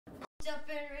up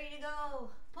and ready to go.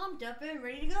 Pumped up and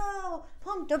ready to go.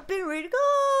 Pumped up and ready to go.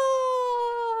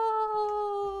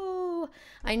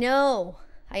 I know.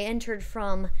 I entered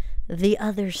from the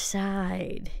other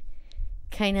side.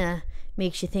 Kind of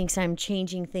makes you think I'm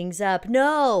changing things up.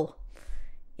 No.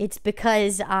 It's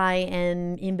because I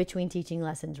am in between teaching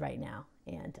lessons right now.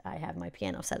 And I have my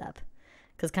piano set up.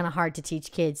 Because it's kind of hard to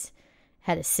teach kids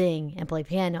how to sing and play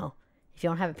piano if you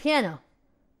don't have a piano.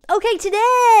 Okay,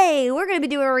 today we're going to be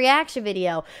doing a reaction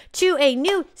video to a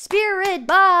new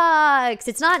Spiritbox.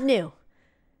 It's not new,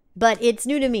 but it's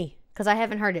new to me because I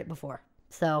haven't heard it before.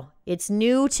 So it's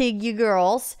new to you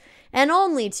girls and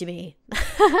only to me.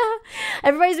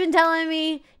 Everybody's been telling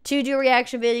me to do a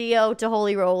reaction video to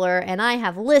Holy Roller, and I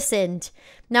have listened.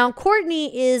 Now,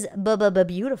 Courtney is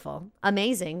beautiful,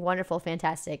 amazing, wonderful,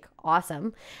 fantastic,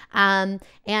 awesome. And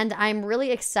I'm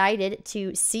really excited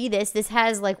to see this. This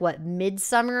has like what,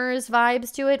 Midsummer's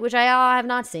vibes to it, which I have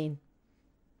not seen.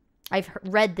 I've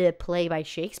read the play by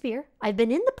Shakespeare. I've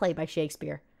been in the play by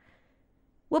Shakespeare.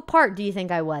 What part do you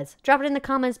think I was? Drop it in the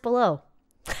comments below.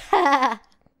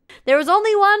 There was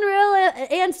only one real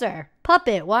answer.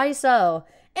 Puppet, why so?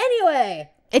 Anyway,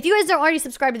 if you guys don't already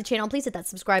subscribe to the channel, please hit that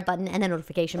subscribe button and the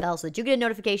notification bell so that you get a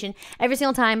notification every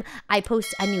single time I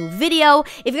post a new video.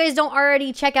 If you guys don't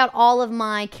already check out all of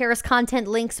my Charis content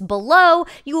links below,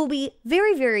 you will be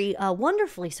very, very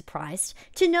wonderfully surprised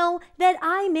to know that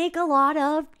I make a lot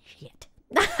of shit.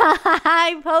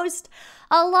 I post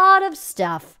a lot of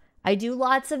stuff. I do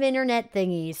lots of internet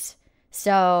thingies.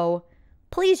 So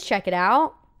please check it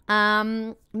out.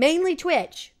 Mainly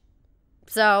Twitch.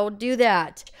 So do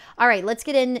that. All right, let's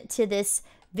get into this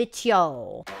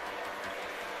video.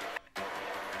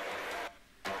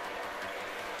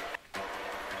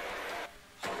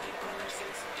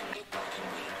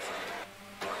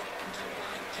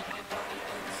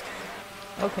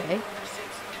 Okay.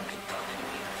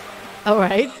 All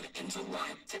right.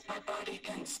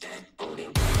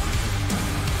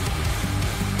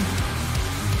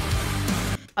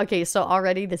 Okay, so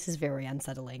already this is very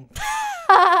unsettling.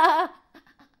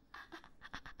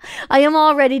 I am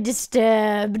already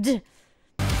disturbed.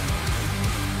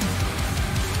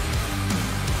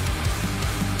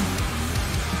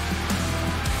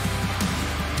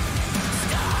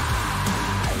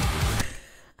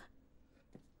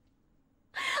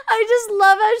 I just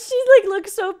love how she like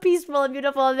looks so peaceful and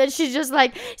beautiful, and then she's just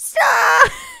like,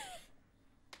 stop!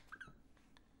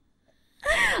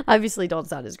 Obviously don't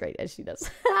sound as great as she does.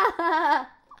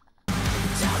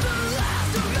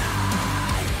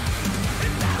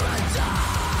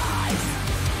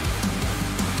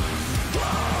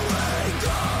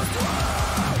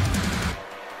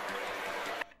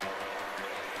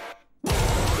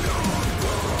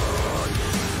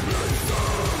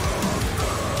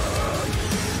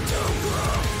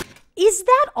 Is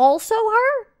that also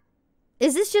her?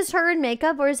 Is this just her in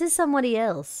makeup, or is this somebody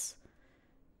else?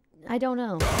 I don't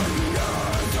know.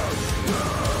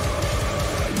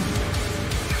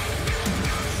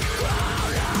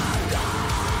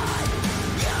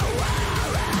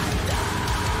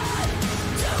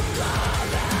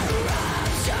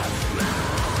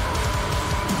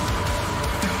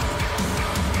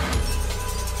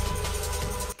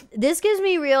 This gives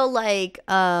me real, like,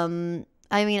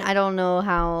 I mean, I don't know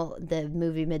how the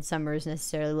movie Midsummer's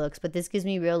necessarily looks, but this gives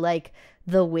me real, like,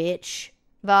 The Witch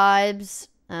vibes.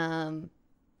 And,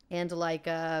 like,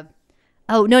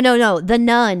 oh, no, The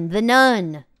Nun. The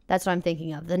Nun. That's what I'm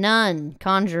thinking of. The Nun.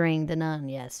 Conjuring the Nun,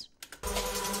 yes.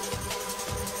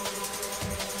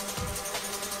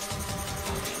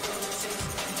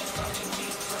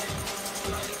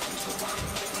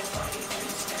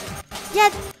 Yeah,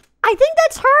 I think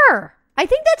that's her. I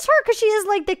think that's her because she has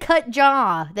like the cut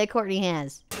jaw that Courtney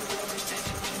has.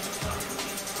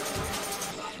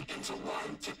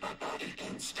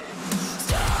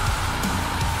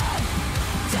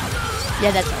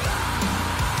 Yeah, that's her.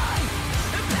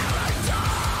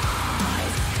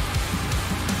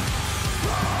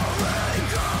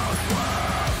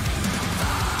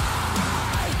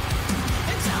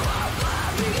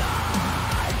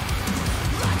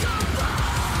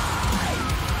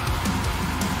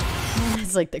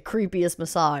 It's like the creepiest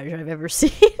massage I've ever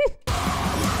seen.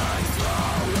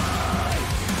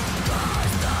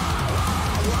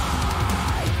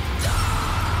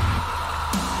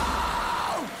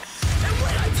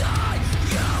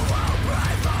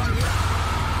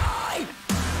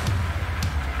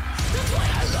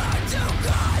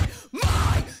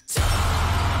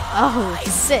 Oh,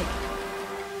 sick.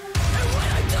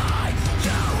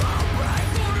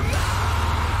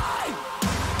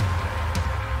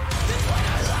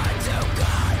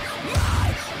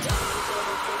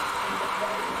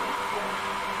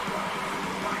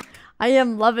 I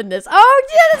am loving this. Oh,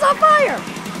 yeah, it's on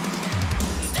fire.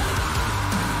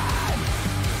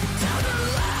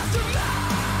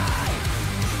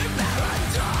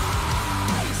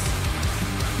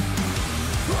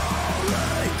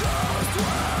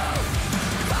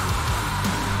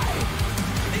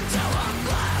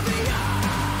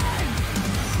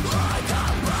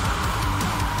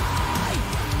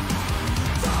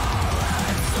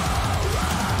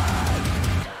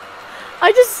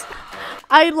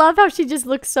 I love how she just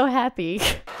looks so happy.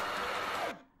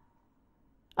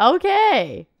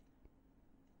 Okay.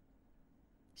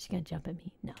 She gonna jump at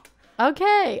me? No.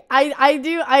 Okay.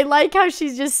 I like how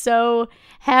she's just so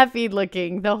happy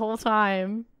looking the whole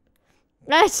time.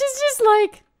 She's just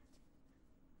like...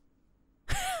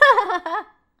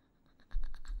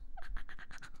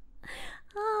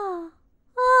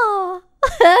 oh.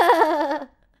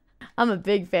 I'm a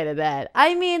big fan of that.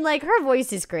 I mean, like, her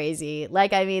voice is crazy.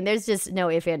 Like, I mean, there's just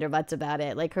no ifs, ands, or buts about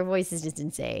it. Like, her voice is just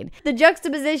insane. The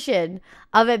juxtaposition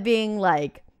of it being,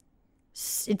 like,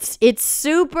 it's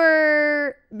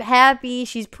super happy,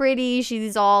 she's pretty,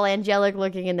 she's all angelic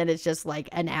looking, and then it's just, like,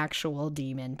 an actual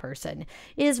demon person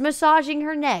is massaging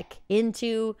her neck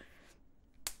into...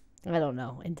 I don't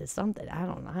know, into something.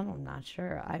 I'm not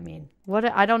sure. I mean,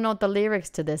 I don't know what the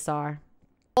lyrics to this are.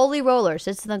 Holy roller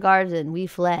sits in the garden, we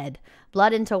fled.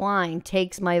 Blood into wine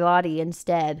takes my body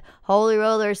instead. Holy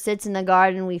roller sits in the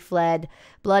garden, we fled.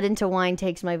 Blood into wine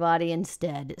takes my body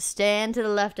instead. Stand to the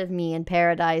left of me in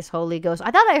paradise, Holy Ghost.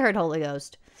 I thought I heard Holy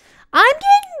Ghost. I'm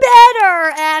getting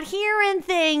better at hearing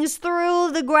things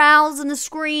through the growls and the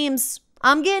screams.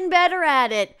 I'm getting better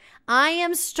at it. I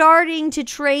am starting to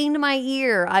train my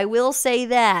ear. I will say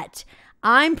that.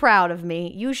 I'm proud of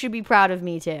me. You should be proud of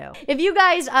me too. If you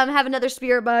guys have another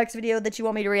Spiritbox video that you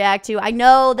want me to react to, I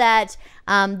know that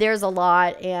there's a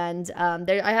lot, and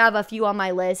I have a few on my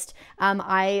list.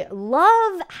 I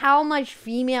love how much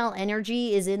female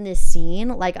energy is in this scene.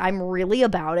 Like, I'm really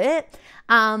about it.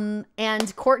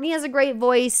 And Courtney has a great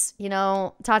voice. You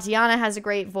know, Tatiana has a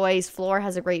great voice. Floor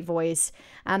has a great voice.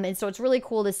 And so it's really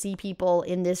cool to see people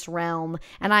in this realm.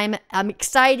 And I'm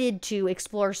excited to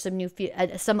explore some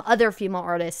other female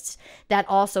artists that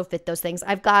also fit those things.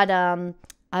 I've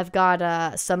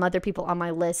got some other people on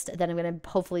my list that I'm going to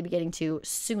hopefully be getting to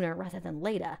sooner rather than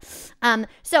later.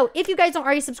 So if you guys don't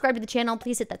already subscribe to the channel,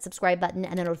 please hit that subscribe button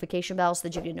and the notification bell so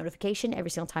that you get a notification every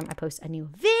single time I post a new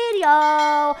video.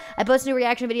 I post new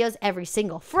reaction videos every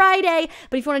single Friday.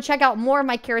 But if you want to check out more of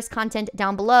my Charis content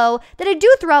down below that I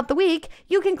do throughout the week,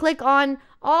 you can click on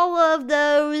all of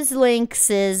those links.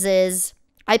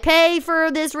 I pay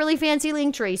for this really fancy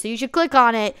link tree, so you should click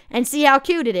on it and see how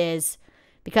cute it is.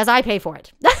 Because I pay for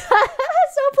it. So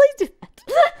please do that.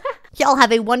 Y'all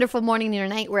have a wonderful morning or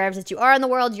night wherever that you are in the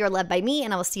world. You're loved by me,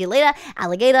 and I will see you later.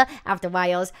 Alligator, after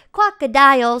whiles,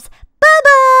 crocodiles.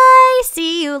 Bye-bye.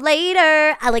 See you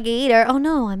later, alligator. Oh,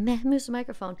 no, I moved the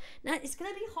microphone. Now, it's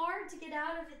going to be hard to get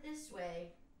out of it this way.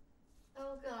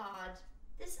 Oh, God.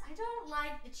 I don't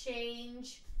like the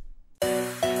change.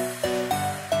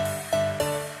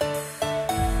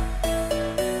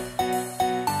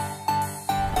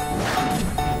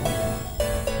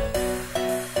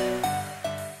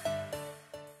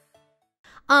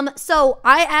 So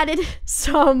I added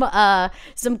some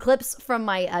clips from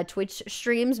my Twitch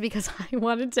streams because I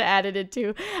wanted to add it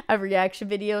into a reaction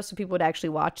video so people would actually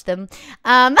watch them.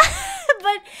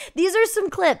 But these are some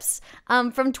clips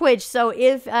from Twitch. So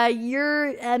if you're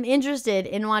interested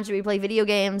in watching me play video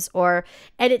games or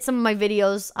edit some of my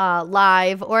videos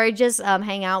live or just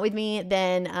hang out with me,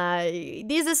 then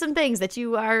these are some things that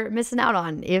you are missing out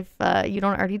on if you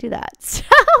don't already do that. So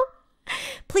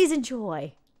please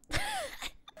enjoy.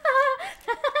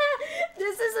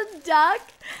 This is a duck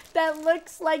that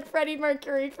looks like Freddie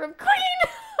Mercury from Queen.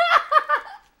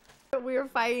 We're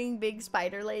fighting Big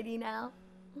Spider Lady now.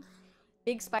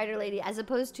 Big Spider Lady as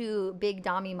opposed to Big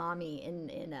Dommy Mommy in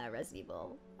Resident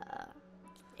Evil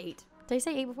 8. Did I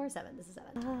say 8 before? 7. This is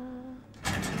 7.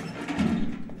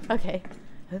 Okay.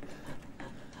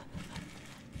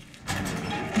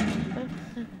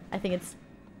 I think it's...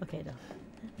 Okay, no.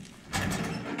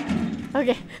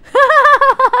 Okay.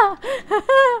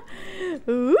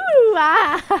 Ooh,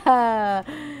 ah.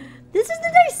 This is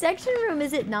the dissection room,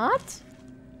 is it not?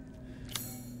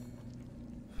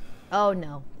 Oh,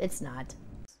 no, it's not.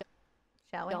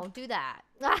 Shall we? Don't do that.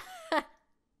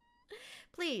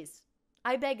 Please,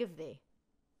 I beg of thee.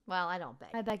 Well, I don't beg.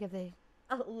 I beg of thee.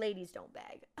 Oh, ladies don't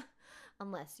beg.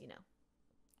 Unless, you know.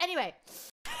 Anyway.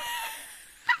 I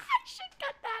should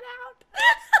cut that out.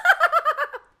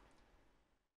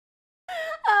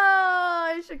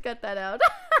 Oh, I should cut that out.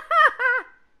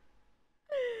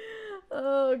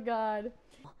 Oh, God.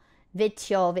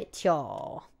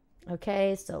 Vityo.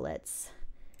 Okay, so let's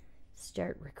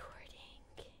start recording.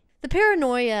 The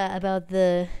paranoia about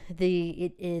the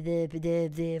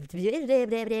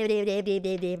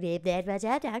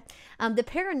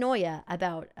paranoia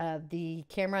about the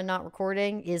camera not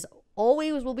recording is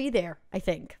always will be there, I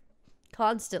think.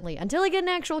 Constantly until I get an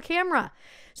actual camera.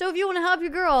 So if you want to help your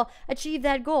girl achieve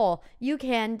that goal, you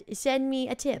can send me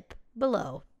a tip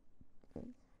below.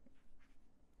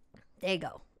 There you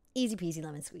go. Easy peasy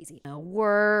lemon squeezy.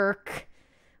 Work.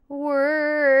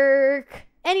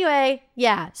 Anyway,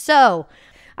 yeah. So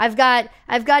I've got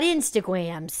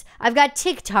Instagrams. I've got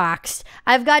TikToks.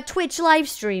 I've got Twitch live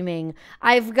streaming.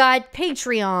 I've got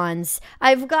Patreons.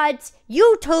 I've got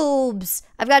YouTubes.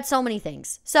 I've got so many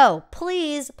things. So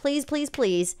please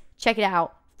check it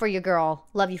out for your girl.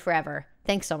 Love you forever.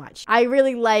 Thanks so much. I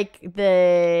really like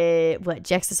the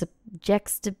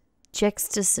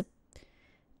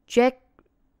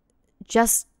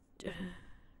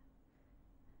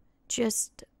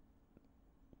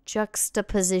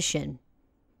juxtaposition.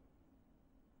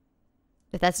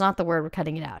 If that's not the word, we're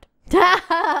cutting it out.